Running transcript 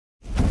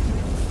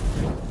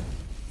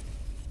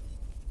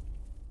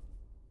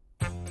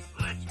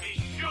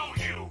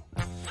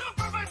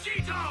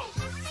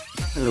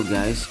Hello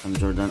guys, I'm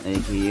Jordan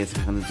aka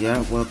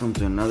 300GR. Welcome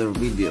to another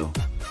video.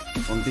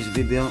 On this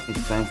video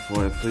it's time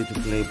for a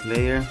free-to-play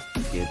player to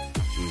get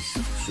his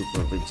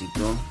Super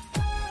Vegito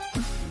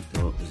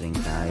into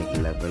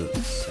Zenkai level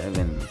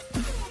 7.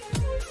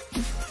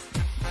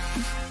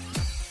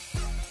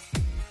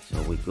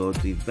 So we go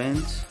to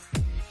events,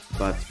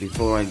 but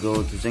before I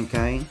go to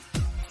Zenkai,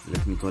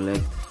 let me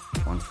collect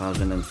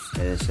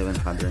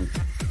 1700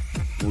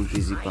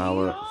 multi-Z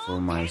power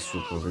for my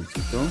Super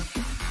Vegito.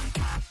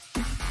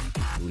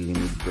 We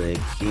limit break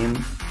him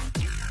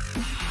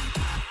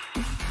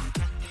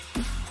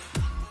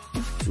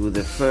to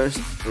the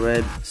first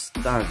red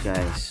star,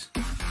 guys.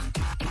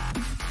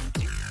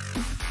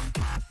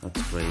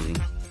 That's crazy.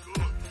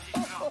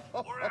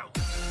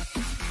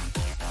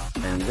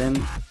 And then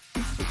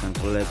we can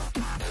collect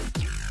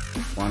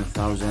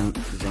 1000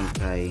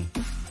 Zenkai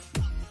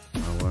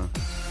power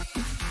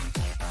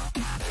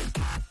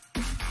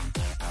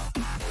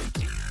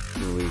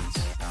to reach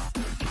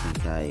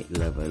Zenkai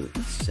level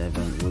 7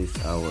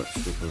 with our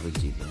Super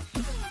Vegito.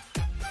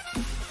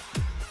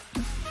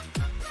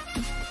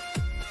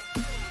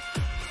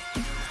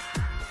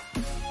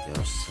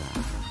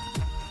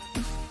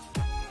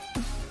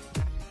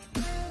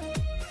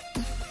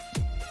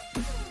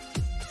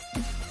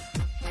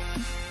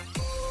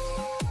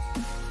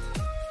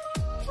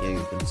 Here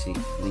you can see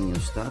the new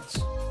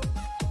stats.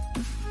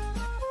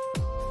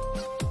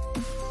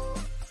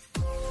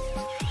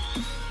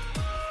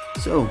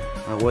 So,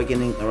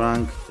 awakening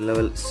rank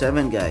level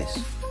 7, guys.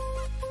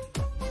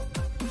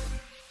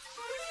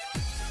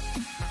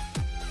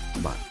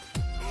 But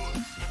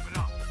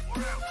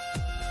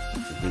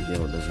the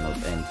video does not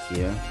end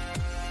here.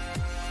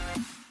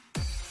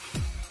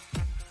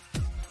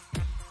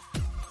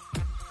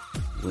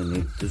 We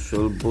need to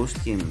soul boost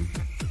him.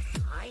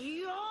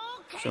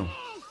 So,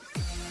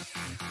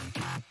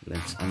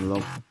 let's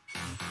unlock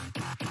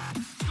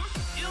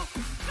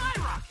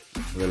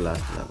the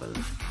last level.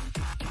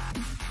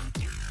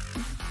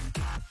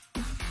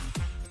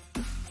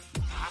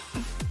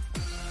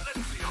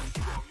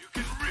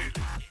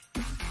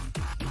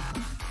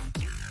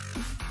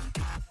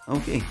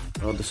 Okay,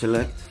 auto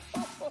select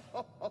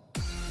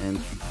and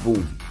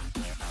boom,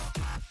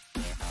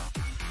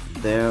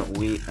 there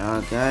we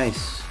are,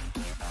 guys.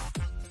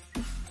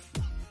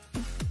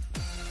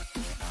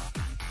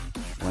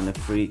 When a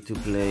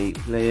free-to-play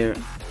player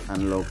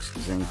unlocks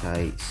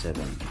Zenkai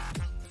 7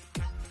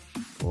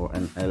 for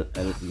an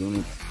LL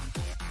unit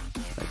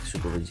like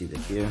Super Vegeta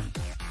here,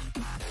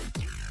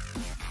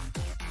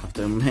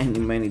 after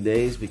many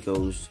days,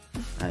 because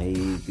I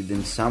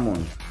didn't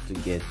summon to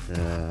get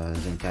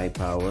Zenkai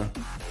power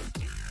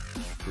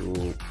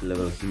to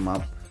level him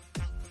up.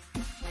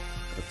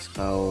 That's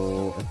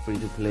how a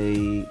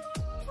free-to-play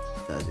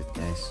does it,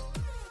 guys.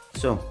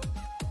 So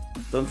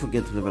don't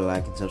forget to leave a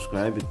like and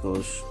subscribe,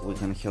 because we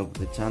can help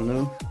the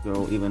channel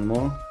grow even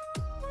more.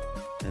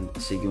 And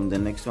see you in the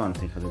next one.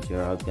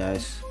 300GR out,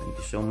 guys. Thank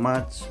you so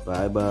much.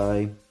 Bye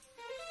bye.